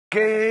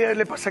¿Qué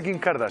le pasa a Kim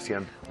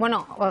Kardashian?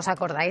 Bueno, ¿os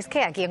acordáis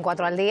que aquí en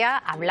 4 al Día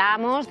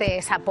hablamos de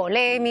esa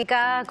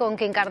polémica con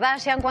Kim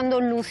Kardashian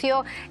cuando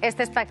lució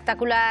este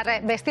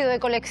espectacular vestido de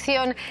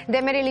colección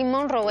de Marilyn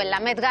Monroe en la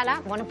Met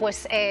Gala? Bueno,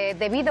 pues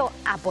debido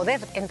a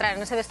poder entrar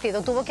en ese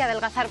vestido tuvo que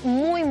adelgazar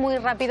muy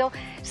rápido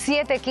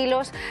 7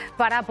 kilos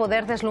para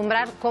poder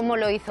deslumbrar cómo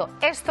lo hizo.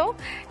 Esto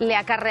le ha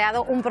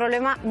acarreado un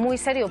problema muy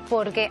serio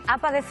porque ha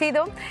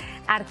padecido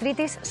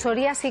artritis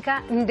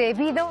psoriásica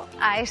debido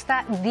a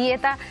esta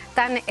dieta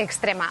tan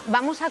extrema.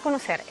 Vamos a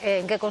conocer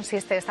en qué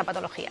consiste esta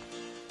patología.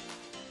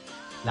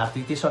 La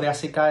artritis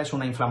psoriásica es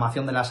una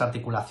inflamación de las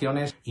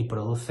articulaciones y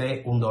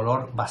produce un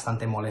dolor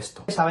bastante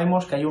molesto.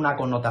 Sabemos que hay una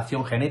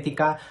connotación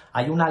genética,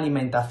 hay una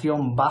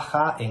alimentación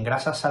baja en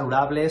grasas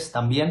saludables,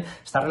 también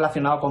está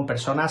relacionado con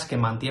personas que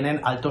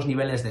mantienen altos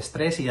niveles de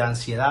estrés y de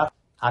ansiedad.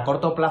 A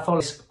corto plazo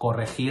es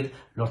corregir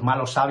los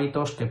malos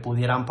hábitos que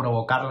pudieran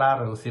provocarla,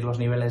 reducir los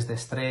niveles de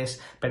estrés,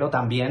 pero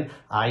también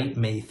hay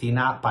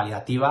medicina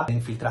paliativa,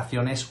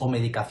 infiltraciones o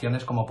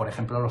medicaciones como por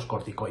ejemplo los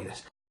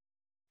corticoides.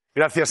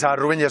 Gracias a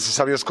Rubén y a sus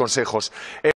sabios consejos.